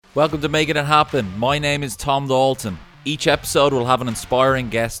Welcome to Making It Happen. My name is Tom Dalton. Each episode will have an inspiring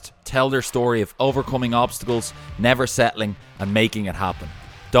guest tell their story of overcoming obstacles, never settling, and making it happen.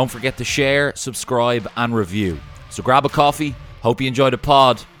 Don't forget to share, subscribe, and review. So grab a coffee. Hope you enjoy the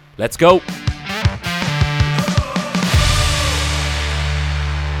pod. Let's go.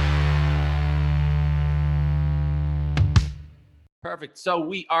 Perfect. So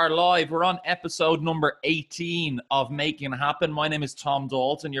we are live. We're on episode number 18 of Making It Happen. My name is Tom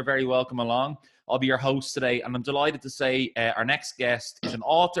Dalton. You're very welcome along. I'll be your host today, and I'm delighted to say our next guest is an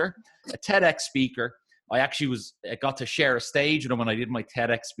author, a TEDx speaker. I actually got to share a stage with him when I did my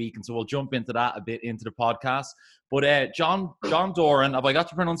TEDx speaking, so we'll jump into that a bit into the podcast. But John Doran, have I got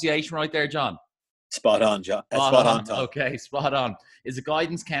the pronunciation right there, John? Spot on, John. Spot on, Tom. Okay, spot on. Is a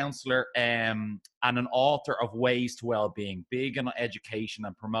guidance counselor and an author of Ways to Wellbeing, big on education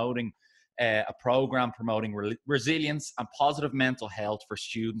and promoting a program promoting resilience and positive mental health for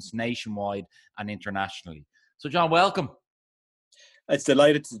students nationwide and internationally. So, John, welcome. It's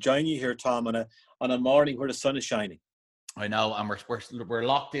delighted to join you here, Tom, on a morning where the sun is shining. I know, and we're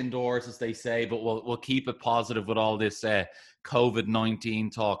locked indoors, as they say, but we'll keep it positive with all this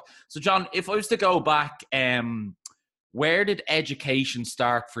COVID-19 talk. So, John, if I was to go back, where did education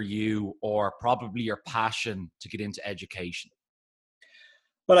start for you, or probably your passion to get into education?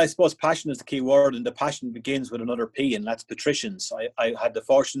 Well, I suppose passion is the key word, and the passion begins with another P, and that's patricians. I had the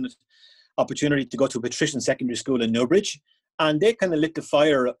fortunate opportunity to go to a patrician secondary school in Newbridge, and they kind of lit the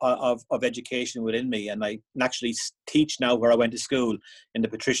fire of education within me. And I actually teach now where I went to school in the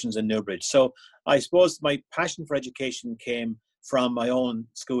patricians in Newbridge. So I suppose my passion for education came from my own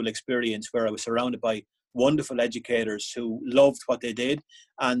school experience, where I was surrounded by wonderful educators who loved what they did,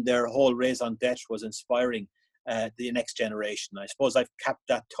 and their whole raison d'etre was inspiring the next generation. I suppose I've kept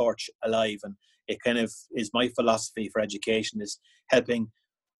that torch alive, and it kind of is my philosophy for education, is helping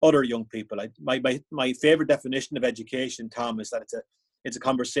other young people. My favorite definition of education, Tom, is that it's a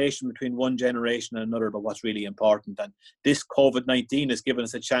conversation between one generation and another about what's really important. And this COVID-19 has given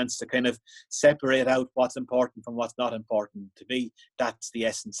us a chance to kind of separate out what's important from what's not important. To me, that's the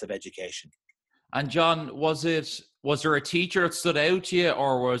essence of education. And John, was there a teacher that stood out to you,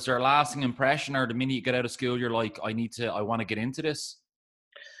 or was there a lasting impression, or the minute you get out of school, you're like, I want to get into this?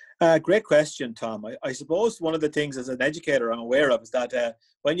 Great question, Tom. I suppose one of the things as an educator I'm aware of is that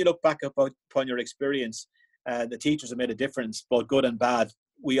when you look back upon your experience, the teachers have made a difference, both good and bad.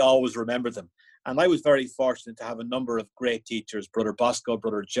 We always remember them. And I was very fortunate to have a number of great teachers, Brother Bosco,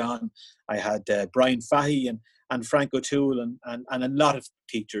 Brother John. I had Brian Fahey and Frank O'Toole and a lot of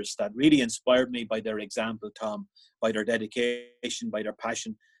teachers that really inspired me by their example, Tom, by their dedication, by their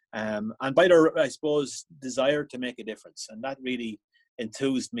passion, and by their, I suppose, desire to make a difference. And that really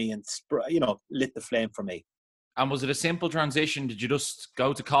enthused me and lit the flame for me. And was it a simple transition? Did you just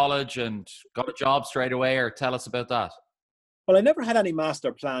go to college and got a job straight away, or tell us about that? Well, I never had any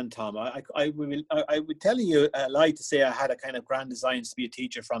master plan, Tom. I would tell you a lie to say I had a kind of grand designs to be a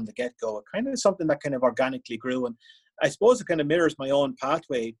teacher from the get-go. It kind of something that kind of organically grew, and I suppose it kind of mirrors my own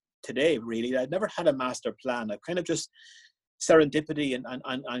pathway today, really. I never had a master plan. I kind of just serendipity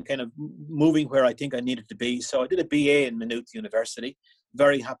and kind of moving where I think I needed to be. So I did a BA in Maynooth University,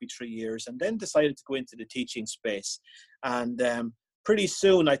 very happy 3 years, and then decided to go into the teaching space. And pretty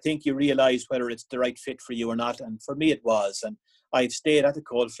soon, I think you realize whether it's the right fit for you or not. And for me, it was. And I've stayed at the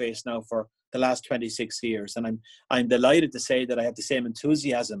coalface now for the last 26 years. And I'm delighted to say that I have the same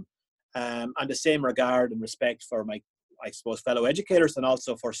enthusiasm and the same regard and respect for my, I suppose, fellow educators, and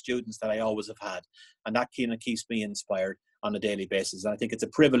also for students that I always have had. And that kind of keeps me inspired on a daily basis. And I think it's a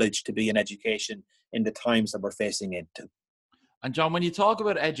privilege to be in education in the times that we're facing into. And John, when you talk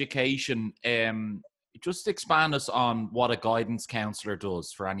about education, just expand us on what a guidance counsellor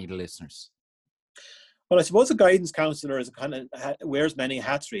does for any of the listeners. Well, I suppose a guidance counsellor is wears many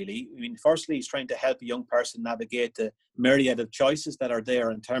hats, really. I mean, firstly, he's trying to help a young person navigate the myriad of choices that are there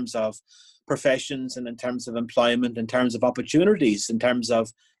in terms of professions and in terms of employment, in terms of opportunities, in terms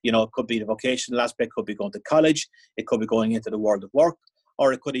of, it could be the vocational aspect, could be going to college, it could be going into the world of work,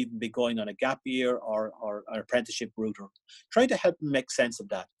 or it could even be going on a gap year or an apprenticeship route, or trying to help them make sense of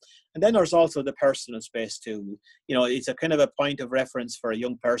that. And then there's also the personal space too. It's a kind of a point of reference for a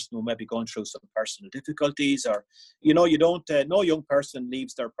young person who may be going through some personal difficulties, or, no young person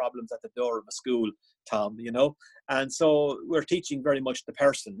leaves their problems at the door of a school, Tom, And so we're teaching very much the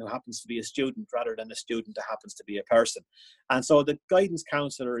person who happens to be a student rather than a student that happens to be a person. And so the guidance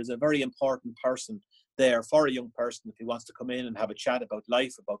counsellor is a very important person there for a young person if he wants to come in and have a chat about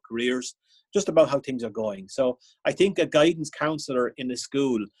life, about careers, just about how things are going. So I think a guidance counsellor in a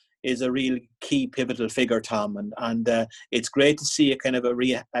school is a real key pivotal figure, Tom, and it's great to see a kind of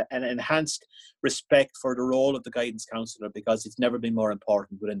an enhanced respect for the role of the guidance counsellor, because it's never been more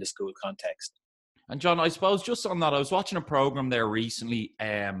important within the school context. And John, I suppose just on that, I was watching a program there recently,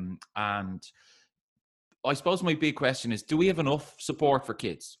 and I suppose my big question is, do we have enough support for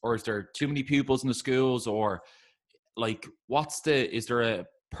kids, or is there too many pupils in the schools, or like is there a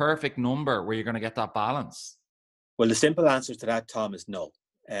perfect number where you're going to get that balance? Well, the simple answer to that, Tom, is no.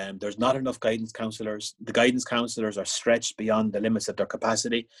 There's not enough guidance counsellors. The guidance counsellors are stretched beyond the limits of their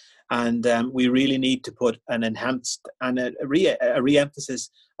capacity. And we really need to put an enhanced and a re-emphasis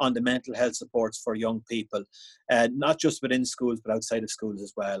on the mental health supports for young people, not just within schools, but outside of schools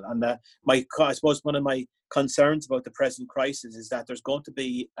as well. And I suppose one of my concerns about the present crisis is that there's going to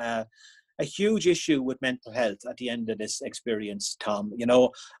be a huge issue with mental health at the end of this experience, Tom. You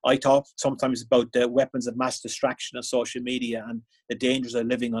know, I talk sometimes about the weapons of mass distraction of social media and the dangers of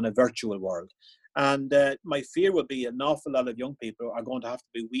living on a virtual world. And my fear would be an awful lot of young people are going to have to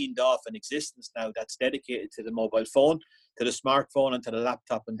be weaned off an existence now that's dedicated to the mobile phone, to the smartphone, and to the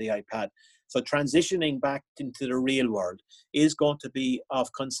laptop and the iPad. So transitioning back into the real world is going to be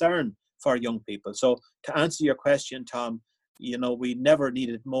of concern for young people. So to answer your question, Tom, you know, we never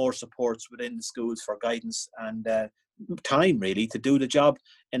needed more supports within the schools for guidance and time, really, to do the job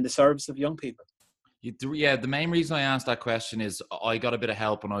in the service of young people. Yeah, the main reason I asked that question is I got a bit of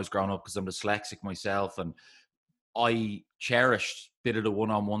help when I was growing up because I'm dyslexic myself, and I cherished a bit of the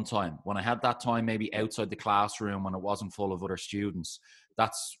one-on-one time. When I had that time maybe outside the classroom when it wasn't full of other students,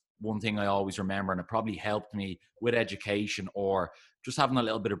 that's one thing I always remember, and it probably helped me with education or just having a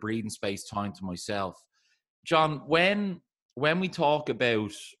little bit of breathing space time to myself. John, when we talk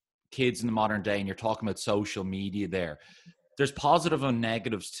about kids in the modern day and you're talking about social media there's positive and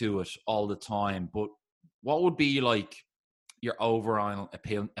negatives to it all the time, but what would be like your overall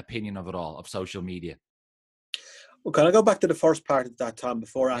opinion of it all, of social media? Well, can I go back to the first part of that, Tom,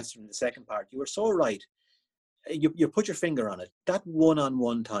 before answering the second part? You were so right. You put your finger on it, that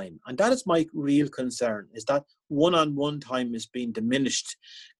one-on-one time. And that is my real concern, is that one-on-one time is being diminished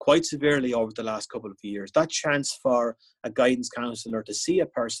quite severely over the last couple of years. That chance for a guidance counsellor to see a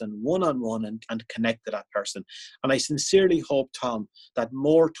person one-on-one and connect to that person. And I sincerely hope, Tom, that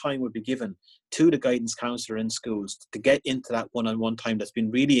more time would be given to the guidance counsellor in schools to get into that one-on-one time that's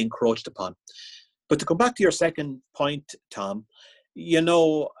been really encroached upon. But to come back to your second point, Tom, you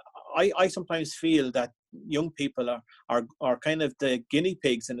know, I sometimes feel that young people are kind of the guinea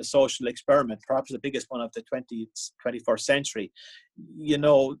pigs in the social experiment, perhaps the biggest one of the 21st century. You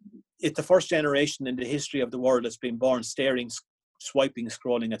know, it's the first generation in the history of the world that's been born staring, swiping,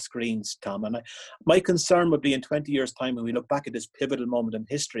 scrolling at screens, Tom. And my concern would be in 20 years' time, when we look back at this pivotal moment in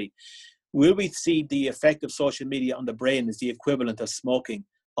history, will we see the effect of social media on the brain as the equivalent of smoking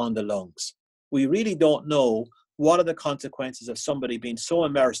on the lungs? We really don't know what are the consequences of somebody being so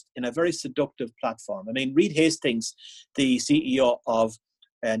immersed in a very seductive platform. I mean, Reed Hastings, the CEO of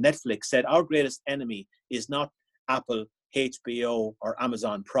Netflix, said our greatest enemy is not Apple, HBO, or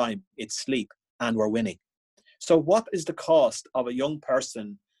Amazon Prime, it's sleep, and we're winning. So what is the cost of a young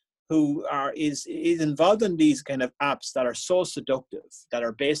person who is involved in these kind of apps that are so seductive, that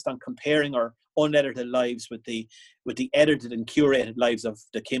are based on comparing our unedited lives with the edited and curated lives of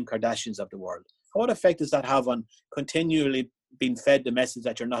the Kim Kardashians of the world? What effect does that have on continually being fed the message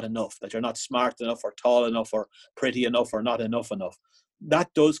that you're not enough, that you're not smart enough or tall enough or pretty enough or not enough? That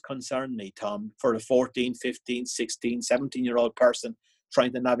does concern me, Tom, for a 14, 15, 16, 17-year-old person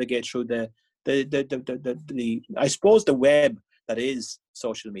trying to navigate through the I suppose the web that is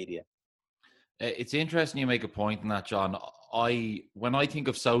social media. It's interesting you make a point on that, John. When I think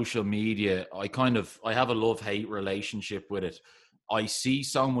of social media, I have a love-hate relationship with it. I see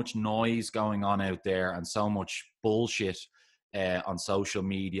so much noise going on out there and so much bullshit on social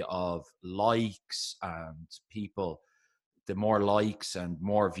media of likes and people, the more likes and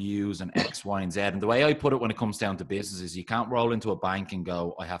more views and X, Y, and Z. And the way I put it when it comes down to business is you can't roll into a bank and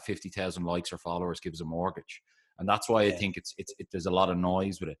go, I have 50,000 likes or followers, give us a mortgage. And that's why I think there's a lot of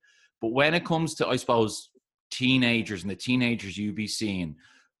noise with it. But when it comes to, I suppose, teenagers and the teenagers you be seeing,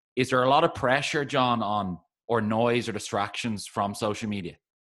 is there a lot of pressure, John, on or noise or distractions from social media?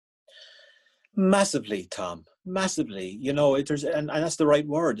 Massively, Tom, massively. You know, and that's the right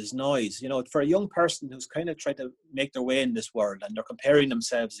word, is noise. You know, for a young person who's kind of trying to make their way in this world and they're comparing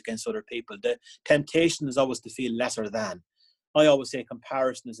themselves against other people, the temptation is always to feel lesser than. I always say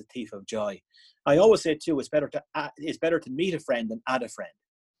comparison is a thief of joy. I always say too, it's better to meet a friend than add a friend.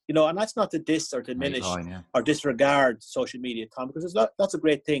 And that's not to diss or diminish or disregard social media, Tom, because there's lots of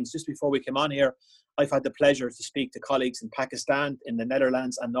great things. Just before we came on here, I've had the pleasure to speak to colleagues in Pakistan, in the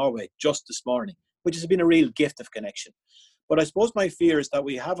Netherlands and Norway just this morning, which has been a real gift of connection. But I suppose my fear is that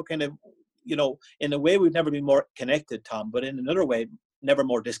we have a kind of, in a way we've never been more connected, Tom, but in another way, never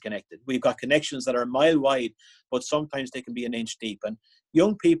more disconnected. We've got connections that are a mile wide, but sometimes they can be an inch deep. And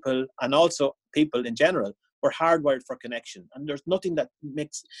young people, and also people in general, we're hardwired for connection. And there's nothing that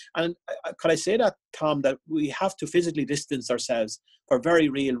makes, and can I say that, Tom, that we have to physically distance ourselves for very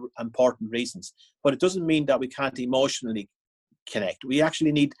real important reasons. But it doesn't mean that we can't emotionally connect. We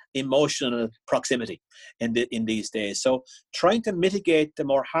actually need emotional proximity in these days. So trying to mitigate the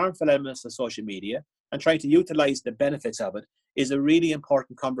more harmful elements of social media and trying to utilize the benefits of it is a really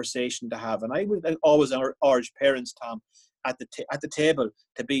important conversation to have. And I would always urge parents, Tom, at the table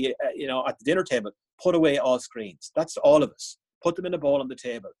to be, at the dinner table, put away all screens. That's all of us. Put them in a bowl on the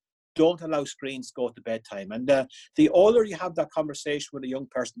table. Don't allow screens to go to bedtime. And the older you have that conversation with a young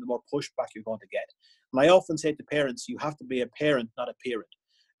person, the more pushback you're going to get. And I often say to parents, you have to be a parent, not a parent.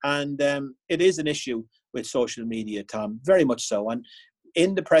 And it is an issue with social media, Tom, very much so. And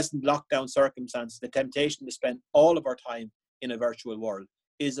in the present lockdown circumstances, the temptation to spend all of our time in a virtual world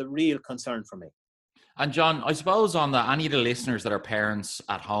is a real concern for me. And John, I suppose on any of the listeners that are parents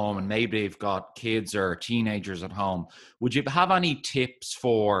at home and maybe they've got kids or teenagers at home, would you have any tips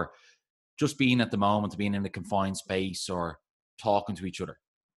for just being at the moment, being in a confined space or talking to each other?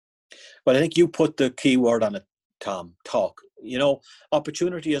 Well, I think you put the key word on it, Tom, talk.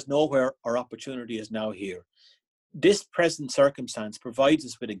 Opportunity is nowhere or opportunity is now here. This present circumstance provides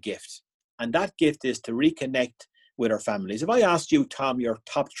us with a gift, and that gift is to reconnect with our families. If I asked you, Tom, your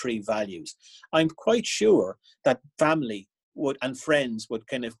top 3 values, I'm quite sure that family and friends would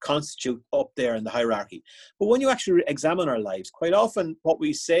kind of constitute up there in the hierarchy. But when you actually examine our lives, quite often what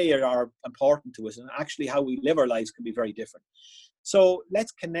we say are important to us, and actually how we live our lives can be very different. So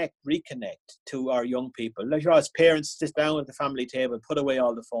let's reconnect to our young people. Like, as parents, sit down at the family table, put away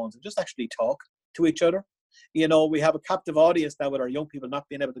all the phones and just actually talk to each other. We have a captive audience now with our young people not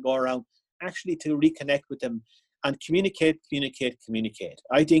being able to go around, actually to reconnect with them and communicate.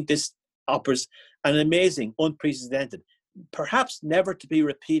 I think this offers an amazing, unprecedented, perhaps never to be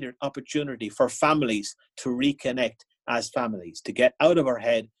repeated opportunity for families to reconnect as families, to get out of our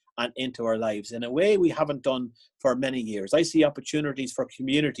head and into our lives in a way we haven't done for many years. I see opportunities for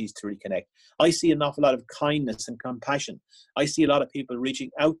communities to reconnect. I see an awful lot of kindness and compassion. I see a lot of people reaching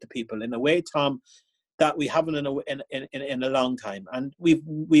out to people in a way, Tom, that we haven't in a long time. And we've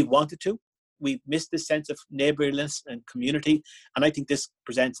wanted to. We've missed this sense of neighbourliness and community. And I think this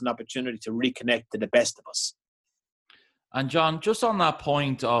presents an opportunity to reconnect to the best of us. And John, just on that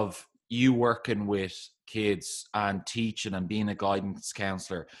point of you working with kids and teaching and being a guidance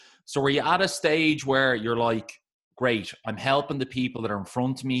counsellor, so were you at a stage where you're like, great, I'm helping the people that are in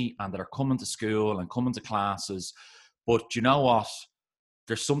front of me and that are coming to school and coming to classes, but you know what?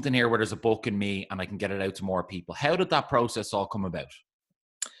 There's something here where there's a book in me and I can get it out to more people. How did that process all come about?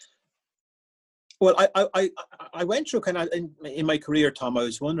 Well, I went through kind of in my career, Tom, I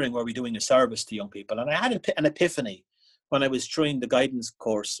was wondering, were we doing a service to young people? And I had an epiphany when I was trying the guidance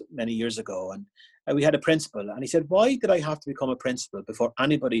course many years ago. And we had a principal, and he said, why did I have to become a principal before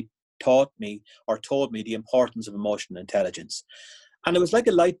anybody taught me or told me the importance of emotional intelligence? And it was like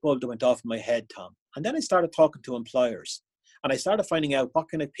a light bulb that went off in my head, Tom. And then I started talking to employers, and I started finding out what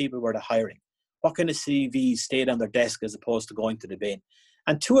kind of people were they hiring, what kind of CVs stayed on their desk as opposed to going to the bin.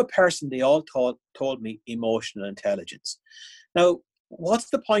 And to a person, they all told me emotional intelligence. Now,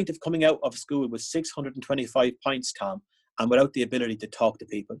 what's the point of coming out of school with 625 points, Tom, and without the ability to talk to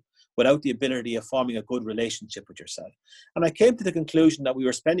people, without the ability of forming a good relationship with yourself? And I came to the conclusion that we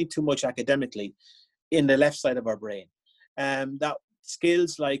were spending too much academically in the left side of our brain. That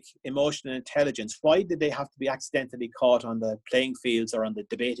skills like emotional intelligence, why did they have to be accidentally caught on the playing fields or on the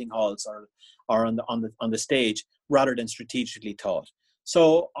debating halls or on the stage rather than strategically taught?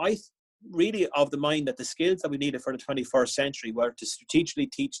 So I really of the mind that the skills that we needed for the 21st century were to strategically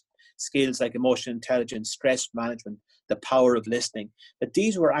teach skills like emotional intelligence, stress management, the power of listening, that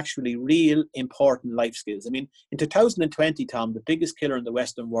these were actually real important life skills. I mean, in 2020, Tom, the biggest killer in the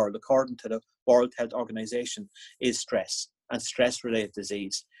Western world, according to the World Health Organization, is stress and stress-related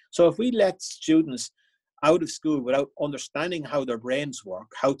disease. So if we let students out of school without understanding how their brains work,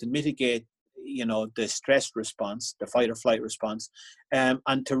 how to mitigate the stress response, the fight or flight response,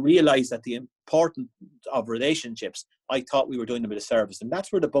 and to realize that the importance of relationships, I thought we were doing them a service. And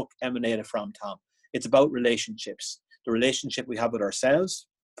that's where the book emanated from, Tom. It's about relationships, the relationship we have with ourselves,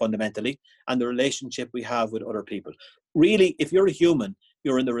 fundamentally, and the relationship we have with other people. Really, if you're a human,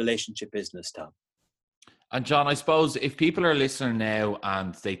 you're in the relationship business, Tom. And John, I suppose if people are listening now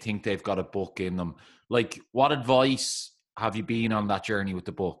and they think they've got a book in them, like what advice have you been on that journey with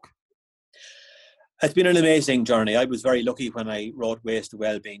the book? It's been an amazing journey. I was very lucky when I wrote Ways to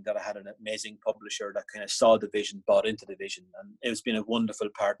Wellbeing that I had an amazing publisher that kind of saw the vision, bought into the vision, and it's been a wonderful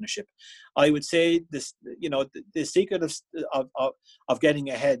partnership. I would say this, you know, the secret of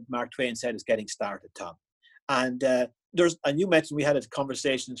getting ahead, Mark Twain said, is getting started, Tom. And and you mentioned, we had a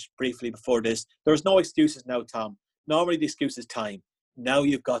conversation briefly before this. There's no excuses now, Tom. Normally the excuse is time. Now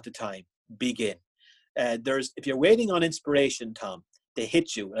you've got the time. Begin. If you're waiting on inspiration, Tom, they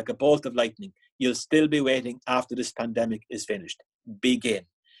hit you like a bolt of lightning, you'll still be waiting after this pandemic is finished. Begin.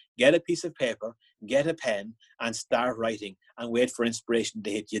 Get a piece of paper, get a pen, and start writing, and wait for inspiration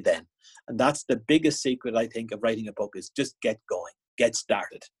to hit you then. And that's the biggest secret, I think, of writing a book, is just get going, get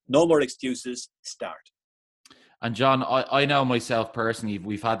started. No more excuses, start. And John, I know myself personally,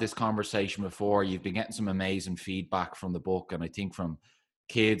 we've had this conversation before. You've been getting some amazing feedback from the book, and I think from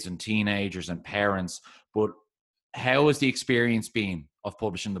kids and teenagers and parents. But how has the experience been of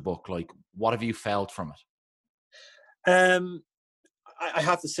publishing the book? Like, what have you felt from it? I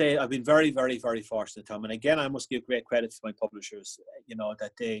have to say I've been very, very, very fortunate, Tom. And again, I must give great credit to my publishers, you know,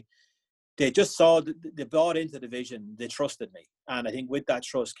 that they just saw, they bought into the vision, they trusted me. And I think with that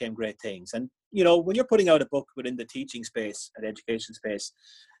trust came great things. And, you know, when you're putting out a book within the teaching space and education space,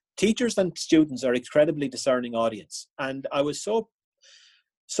 teachers and students are incredibly discerning audience. And I was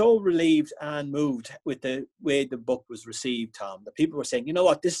so relieved and moved with the way the book was received, Tom, that people were saying, you know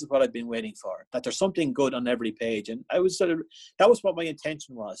what, this is what I've been waiting for, that there's something good on every page. And that was what my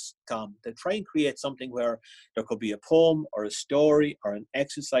intention was, Tom, to try and create something where there could be a poem or a story or an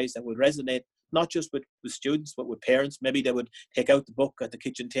exercise that would resonate, not just with students, but with parents. Maybe they would take out the book at the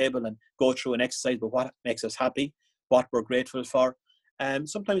kitchen table and go through an exercise, but what makes us happy, what we're grateful for.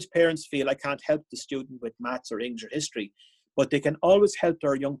 Sometimes parents feel, I can't help the student with maths or English or history, but they can always help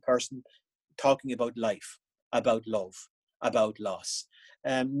their young person talking about life, about love, about loss.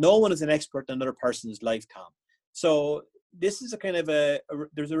 No one is an expert in another person's life, Tom. So this is a kind of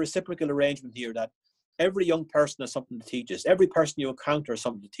there's a reciprocal arrangement here, that every young person has something to teach us. Every person you encounter has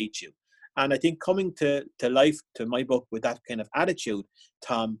something to teach you. And I think coming to life, to my book, with that kind of attitude,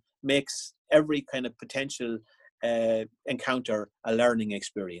 Tom, makes every kind of potential encounter a learning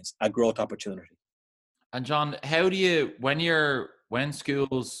experience, a growth opportunity. And John, how do you, when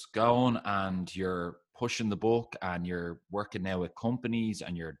school's going and you're pushing the book and you're working now with companies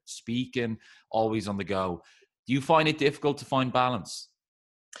and you're speaking, always on the go, do you find it difficult to find balance?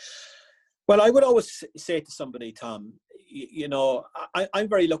 Well, I would always say to somebody, Tom, you know, I'm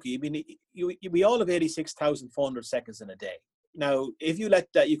very lucky. I mean, we all have 86,400 seconds in a day. Now, if you let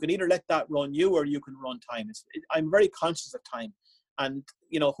that, you can either let that run you or you can run time. I'm very conscious of time, and,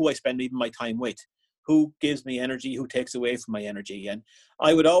 you know, who I spend even my time with, who gives me energy, who takes away from my energy. And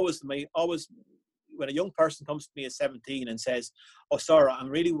I would always, when a young person comes to me at 17 and says, oh, Sarah, I'm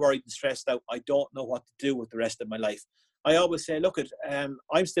really worried and stressed out, I don't know what to do with the rest of my life, I always say, look,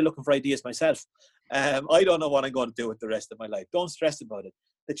 I'm still looking for ideas myself. I don't know what I'm going to do with the rest of my life. Don't stress about it.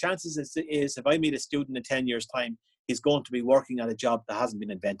 The chances is if I meet a student in 10 years' time, he's going to be working at a job that hasn't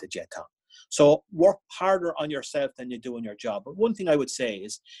been invented yet, Tom. So work harder on yourself than you do on your job. But one thing I would say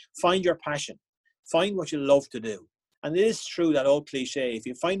is find your passion. Find what you love to do. And it is true, that old cliche, if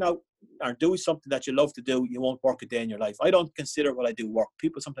you find out or do something that you love to do, you won't work a day in your life. I don't consider what I do work.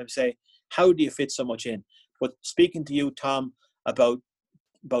 People sometimes say, how do you fit so much in? But speaking to you, Tom, about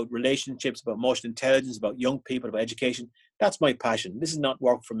relationships, about emotional intelligence, about young people, about education, that's my passion. This is not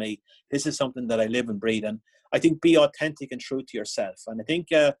work for me. This is something that I live and breathe. And I think be authentic and true to yourself. And I think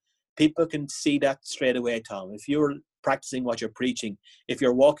people can see that straight away, Tom. If you're practicing what you're preaching, if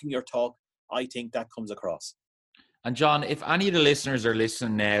you're walking your talk, I think that comes across. And John, if any of the listeners are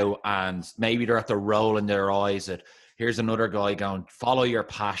listening now and maybe they're at the roll in their eyes that here's another guy going, follow your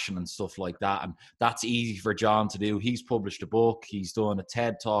passion and stuff like that, and that's easy for John to do. He's published a book, he's done a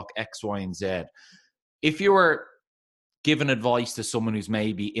TED Talk, X, Y, and Z. If you were giving advice to someone who's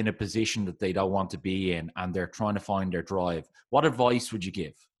maybe in a position that they don't want to be in and they're trying to find their drive, what advice would you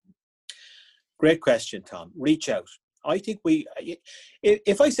give? Great question, Tom. Reach out. I think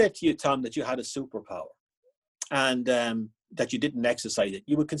if I said to you, Tom, that you had a superpower and that you didn't exercise it,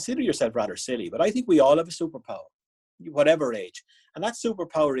 you would consider yourself rather silly. But I think we all have a superpower, whatever age. And that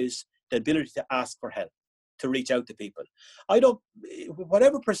superpower is the ability to ask for help, to reach out to people.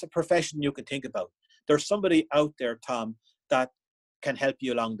 Whatever profession you can think about, there's somebody out there, Tom, that can help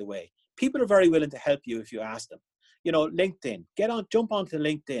you along the way. People are very willing to help you if you ask them. You know, LinkedIn, jump onto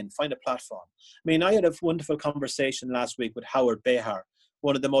LinkedIn, find a platform. I mean, I had a wonderful conversation last week with Howard Behar,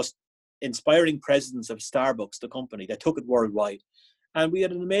 one of the most inspiring presidents of Starbucks, the company that took it worldwide. And we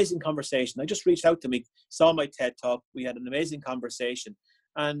had an amazing conversation. I just reached out to me, saw my TED talk. We had an amazing conversation.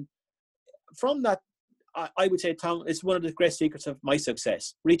 And from that, I would say, Tom, it's one of the great secrets of my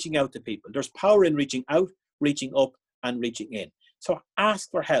success, reaching out to people. There's power in reaching out, reaching up, and reaching in. So ask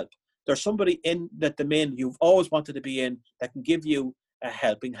for help. There's somebody in that domain you've always wanted to be in that can give you a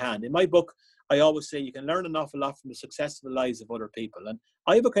helping hand. In my book, I always say you can learn an awful lot from the successful lives of other people. And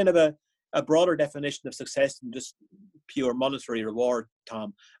I have a kind of a broader definition of success than just pure monetary reward,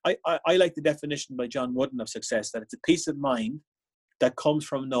 Tom. I like the definition by John Wooden of success, that it's a peace of mind that comes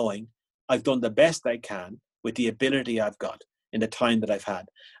from knowing I've done the best I can with the ability I've got in the time that I've had.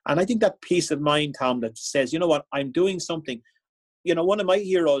 And I think that peace of mind, Tom, that says, you know what, I'm doing something. You know, one of my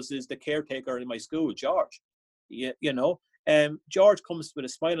heroes is the caretaker in my school, George. George comes with a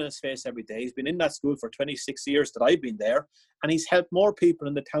smile on his face every day. He's been in that school for 26 years that I've been there, and he's helped more people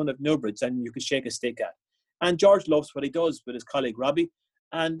in the town of Newbridge than you can shake a stick at. And George loves what he does with his colleague Robbie.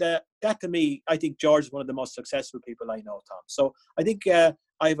 And that, to me, I think George is one of the most successful people I know, Tom. So I think I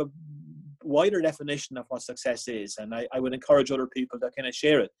have a wider definition of what success is, and I would encourage other people to kind of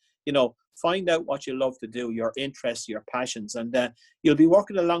share it. You know, find out what you love to do, your interests, your passions, and you'll be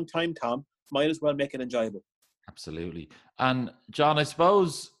working a long time, Tom. Might as well make it enjoyable. Absolutely. And John, I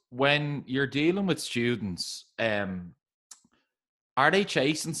suppose when you're dealing with students, are they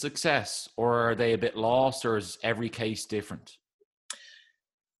chasing success, or are they a bit lost, or is every case different?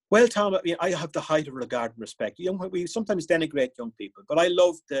 Well, Tom, I mean, I have the height of regard and respect. We sometimes denigrate young people, but I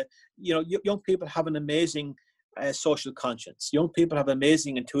love young people have an amazing social conscience. Young people have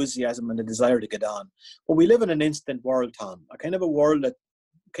amazing enthusiasm and a desire to get on. But we live in an instant world, Tom, a kind of a world that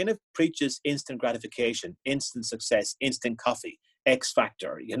kind of preaches instant gratification, instant success, instant coffee, X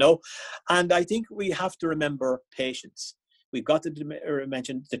factor, you know. And I think we have to remember patience. We've got to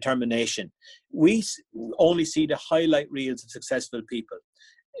mention determination. We only see the highlight reels of successful people.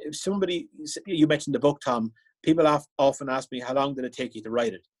 If somebody, you mentioned the book, Tom, people often ask me, how long did it take you to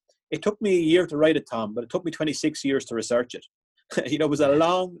write it? It took me a year to write it, Tom, but it took me 26 years to research it. It was a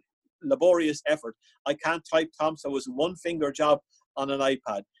long, laborious effort. I can't type, Tom, so it was one finger job on an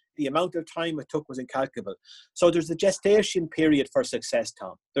iPad. The amount of time it took was incalculable. So there's a gestation period for success,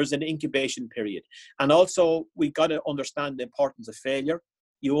 Tom. There's an incubation period. And also, we got to understand the importance of failure.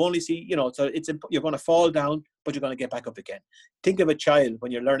 You only see, so you're going to fall down, but you're going to get back up again. Think of a child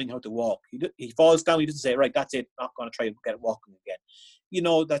when you're learning how to walk. He falls down, he doesn't say, right, that's it, I'm not going to try to get walking again. You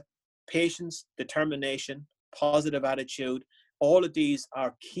know, that patience, determination, positive attitude, all of these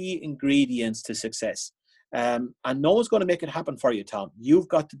are key ingredients to success. And no one's going to make it happen for you, Tom. You've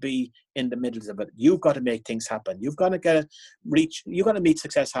got to be in the middle of it. You've got to make things happen. You've got to you've got to meet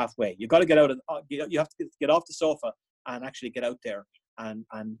success halfway. You've got to get out you have to get off the sofa and actually get out there and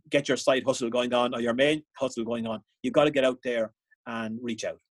get your side hustle going on, or your main hustle going on. You've got to get out there and reach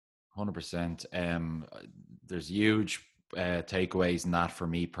out. 100%. There's huge takeaways in that for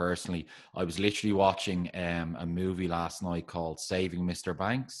me personally. I was literally watching a movie last night called Saving Mr.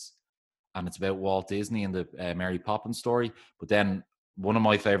 Banks, and it's about Walt Disney and the Mary Poppins story. But then one of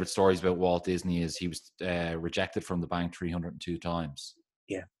my favorite stories about Walt Disney is he was rejected from the bank 302 times.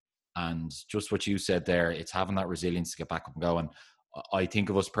 Yeah. And just what you said there, it's having that resilience to get back up and go. And I think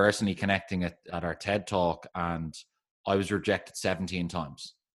of us personally connecting at our TED Talk, and I was rejected 17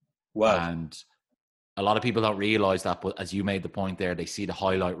 times. Wow. And a lot of people don't realize that, but as you made the point there, they see the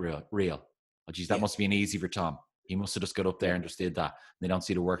highlight reel. Oh, geez, that must have been easy for Tom. He must have just got up there and just did that. They don't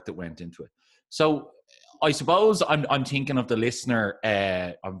see the work that went into it. So I suppose I'm thinking of the listener.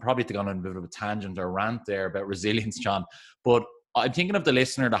 I'm probably going on a bit of a tangent or rant there about resilience, John, but I'm thinking of the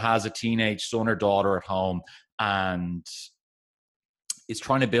listener that has a teenage son or daughter at home and is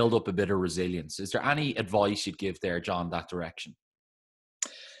trying to build up a bit of resilience. Is there any advice you'd give there, John, that direction?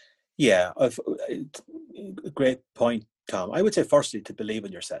 Yeah, great point, Tom. I would say firstly to believe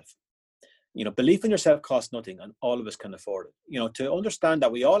in yourself. Belief in yourself costs nothing, and all of us can afford it. To understand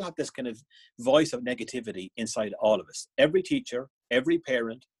that we all have this kind of voice of negativity inside all of us. Every teacher, every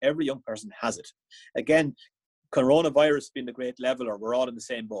parent, every young person has it. Again, coronavirus being the great leveler, we're all in the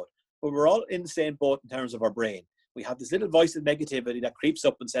same boat. But we're all in the same boat in terms of our brain. We have this little voice of negativity that creeps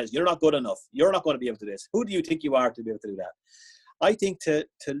up and says, you're not good enough. You're not going to be able to do this. Who do you think you are to be able to do that? I think to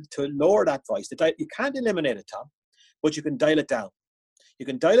lower that voice, you can't eliminate it, Tom, but you can dial it down. You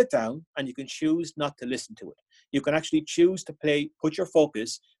can dial it down, and you can choose not to listen to it. You can actually choose to put your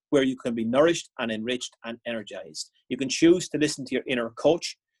focus where you can be nourished and enriched and energized. You can choose to listen to your inner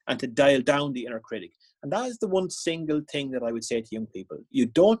coach and to dial down the inner critic. And that is the one single thing that I would say to young people. You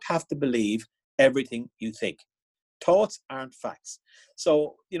don't have to believe everything you think. Thoughts aren't facts.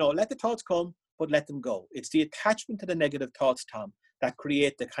 So, let the thoughts come, but let them go. It's the attachment to the negative thoughts, Tom, that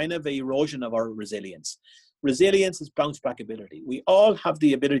create the kind of erosion of our resilience. Resilience is bounce back ability. We all have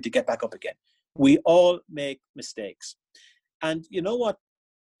the ability to get back up again. We all make mistakes. And you know what,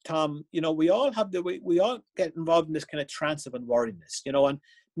 Tom, we all get involved in this kind of trance of unworthiness, and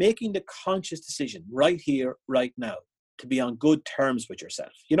making the conscious decision right here, right now, to be on good terms with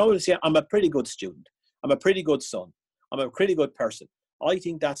yourself. I'm a pretty good student. I'm a pretty good son. I'm a pretty good person. I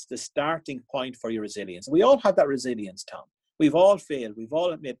think that's the starting point for your resilience. We all have that resilience, Tom. We've all failed. We've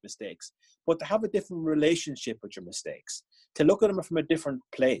all made mistakes. But to have a different relationship with your mistakes, to look at them from a different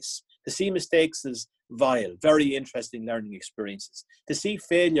place, to see mistakes as vile, very interesting learning experiences, to see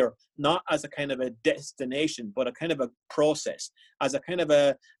failure not as a kind of a destination, but a kind of a process, as a kind of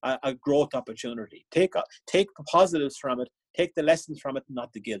a growth opportunity. Take the positives from it, take the lessons from it,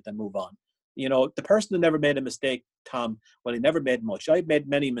 not the guilt, and move on. The person who never made a mistake, Tom, well, he never made much. I've made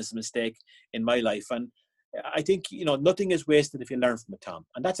many mistakes in my life. And I think, nothing is wasted if you learn from it, Tom.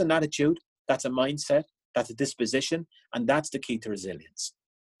 And that's an attitude, that's a mindset, that's a disposition, and that's the key to resilience.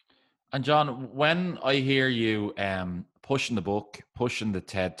 And John, when I hear you pushing the book, pushing the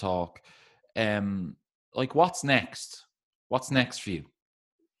TED Talk, what's next? What's next for you?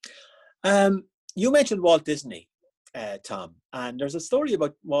 You mentioned Walt Disney, Tom, and there's a story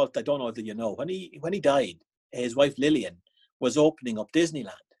about Walt. I don't know if you know. When he died, his wife Lillian was opening up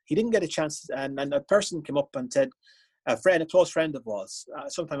Disneyland. He didn't get a chance, and a person came up and said, a close friend of Walt's,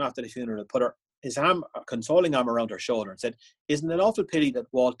 sometime after the funeral, put his consoling arm around her shoulder and said, "Isn't it an awful pity that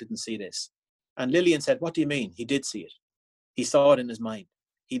Walt didn't see this?" And Lillian said, "What do you mean? He did see it. He saw it in his mind.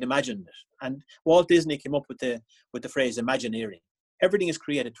 He'd imagined it." And Walt Disney came up with the phrase Imagineering. Everything is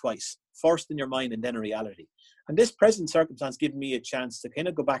created twice, first in your mind and then in reality. And this present circumstance gave me a chance to kind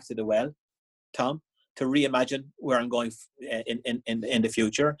of go back to the well, Tom, to reimagine where I'm going in the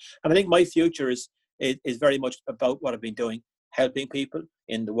future. And I think my future is very much about what I've been doing, helping people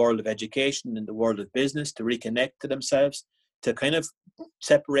in the world of education, in the world of business, to reconnect to themselves, to kind of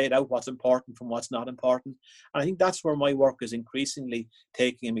separate out what's important from what's not important. And I think that's where my work is increasingly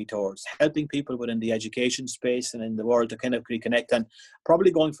taking me towards, helping people within the education space and in the world to kind of reconnect, and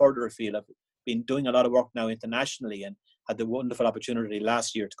probably going further afield. I've been doing a lot of work now internationally, and had the wonderful opportunity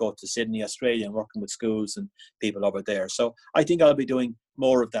last year to go to Sydney, Australia, and working with schools and people over there. So I think I'll be doing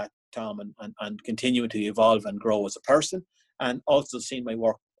more of that, Tom, and continuing to evolve and grow as a person, and also seeing my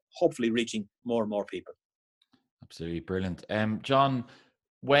work hopefully reaching more and more people. Absolutely brilliant. John,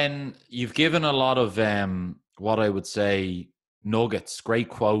 when you've given a lot of what I would say nuggets, great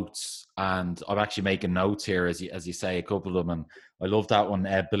quotes, and I'm actually making notes here as you say a couple of them, and I love that one.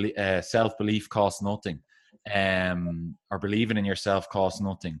 Self-belief costs nothing, or believing in yourself costs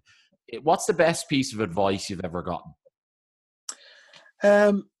nothing. What's the best piece of advice you've ever gotten?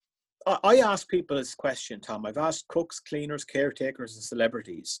 I ask people this question, Tom. I've asked cooks, cleaners, caretakers, and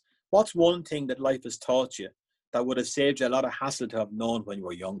celebrities, what's one thing that life has taught you that would have saved you a lot of hassle to have known when you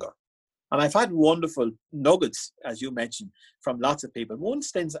were younger? And I've had wonderful nuggets, as you mentioned, from lots of people. One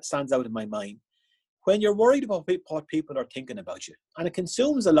stands out in my mind. When you're worried about what people are thinking about you, and it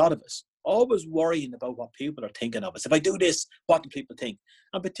consumes a lot of us, always worrying about what people are thinking of us. If I do this, what do people think?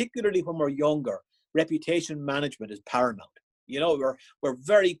 And particularly when we're younger, reputation management is paramount. We're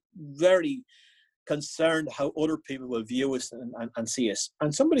very, very concerned how other people will view us and see us.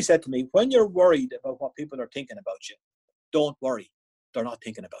 And somebody said to me, when you're worried about what people are thinking about you, don't worry. They're not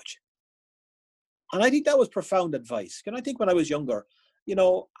thinking about you. And I think that was profound advice. And I think when I was younger,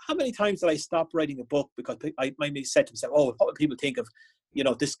 how many times did I stop writing a book because I might be said to myself, "Oh, what would people think of,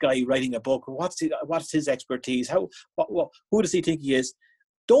 this guy writing a book? What's his expertise? Who does he think he is?"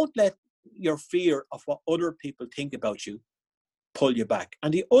 Don't let your fear of what other people think about you pull you back.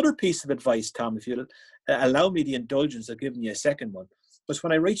 And the other piece of advice, Tom, if you'll allow me the indulgence of giving you a second one, was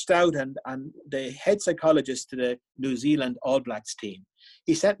when I reached out and the head psychologist to the New Zealand All Blacks team,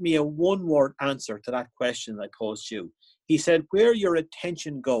 he sent me a one-word answer to that question I posed to you. He said, "Where your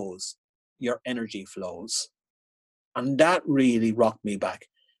attention goes, your energy flows." And that really rocked me back.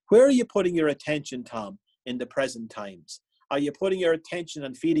 Where are you putting your attention, Tom, in the present times? Are you putting your attention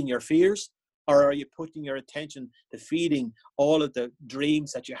on feeding your fears? Or are you putting your attention to feeding all of the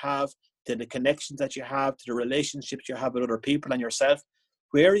dreams that you have, to the connections that you have, to the relationships you have with other people and yourself?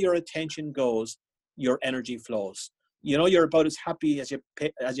 Where your attention goes, your energy flows. You're about as happy as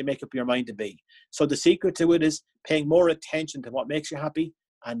you make up your mind to be. So the secret to it is paying more attention to what makes you happy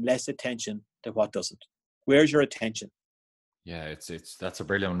and less attention to what doesn't. Where's your attention? Yeah, it's that's a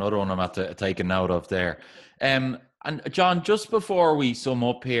brilliant, another one I'm at to take a note of there. And John, just before we sum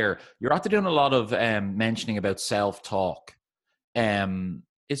up here, you're after doing a lot of mentioning about self-talk.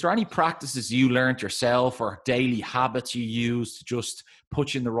 Is there any practices you learned yourself or daily habits you use to just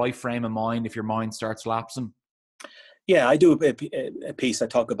put you in the right frame of mind if your mind starts lapsing? Yeah, I do a piece I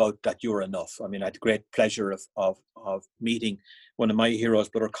talk about that you're enough. I mean, I had the great pleasure of meeting one of my heroes,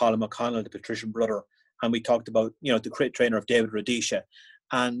 Brother Colin McConnell, the patrician brother, and we talked about, you know, the great trainer of David Rudisha.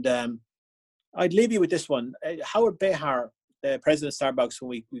 And I'd leave you with this one. Howard Behar, the president of Starbucks,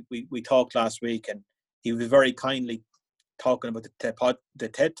 when we talked last week, and he was very kindly talking about the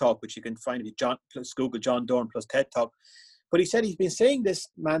TED Talk, which you can find if you plus Google John Dorn plus TED Talk. But he said he's been saying this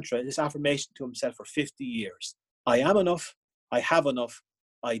mantra, this affirmation to himself for 50 years. I am enough, I have enough,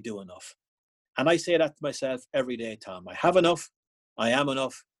 I do enough. And I say that to myself every day, Tom. I have enough, I am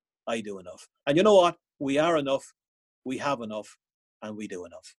enough, I do enough. And you know what? We are enough, we have enough, and we do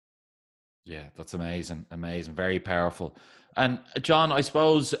enough. Yeah, that's amazing. Amazing. Very powerful. And John, I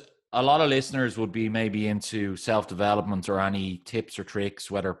suppose a lot of listeners would be maybe into self-development or any tips or tricks,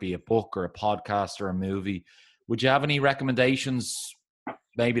 whether it be a book or a podcast or a movie. Would you have any recommendations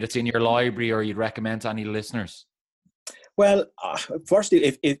maybe that's in your library or you'd recommend to any listeners? Well,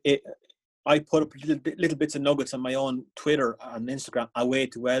 firstly, if I put up little bits of nuggets on my own Twitter and Instagram, away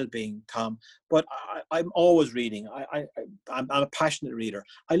to well-being, Tom. But I'm always reading. I'm a passionate reader.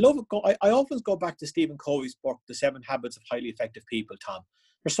 I love it. I often go back to Stephen Covey's book, The 7 Habits of Highly Effective People, Tom.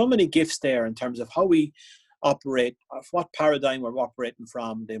 There's so many gifts there in terms of how we operate, of what paradigm we're operating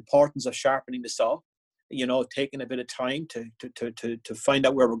from, the importance of sharpening the saw, you know, taking a bit of time to find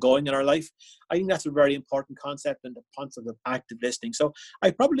out where we're going in our life. I think that's a very important concept, and the concept of active listening. So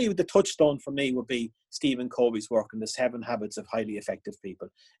I probably, the touchstone for me would be Stephen Covey's work on the 7 Habits of Highly Effective People.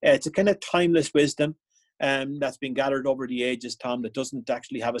 It's a kind of timeless wisdom that's been gathered over the ages, Tom, that doesn't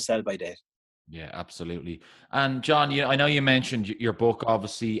actually have a sell-by date. Yeah, absolutely. And John, I know you mentioned your book,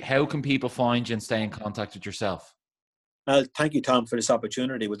 obviously. How can people find you and stay in contact with yourself? Well, thank you, Tom, for this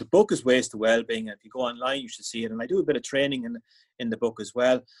opportunity. Well, the book is Ways to Wellbeing. If you go online, you should see it. And I do a bit of training in the book as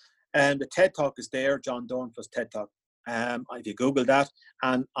well. And the TED Talk is there, John Dorn plus TED Talk. If you Google that,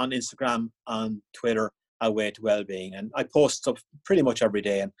 and on Instagram, on Twitter, A Way to Wellbeing. And I post stuff pretty much every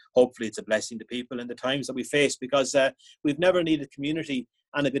day. And hopefully it's a blessing to people in the times that we face, because we've never needed community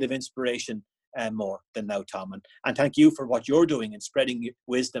and a bit of inspiration more than now, Tom. And thank you for what you're doing and spreading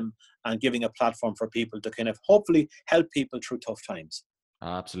wisdom and giving a platform for people to kind of hopefully help people through tough times.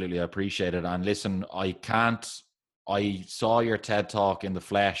 Absolutely. I appreciate it. And listen, I saw your TED Talk in the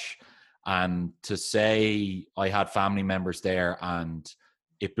flesh, and to say I had family members there, and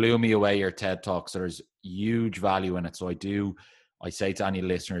it blew me away, your TED Talk. So there's huge value in it. So I say to any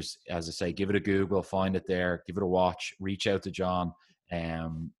listeners, as I say, give it a Google, find it there, give it a watch, reach out to John.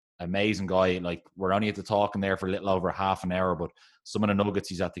 Amazing guy. Like, we're only at the talking there for a little over half an hour, but some of the nuggets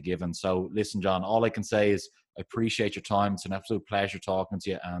he's at the giving. So listen, John, all I can say is I appreciate your time. It's an absolute pleasure talking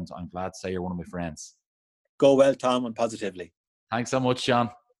to you, and I'm glad to say you're one of my friends. Go well, Tom, and positively. Thanks so much, John.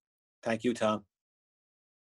 Thank you, Tom.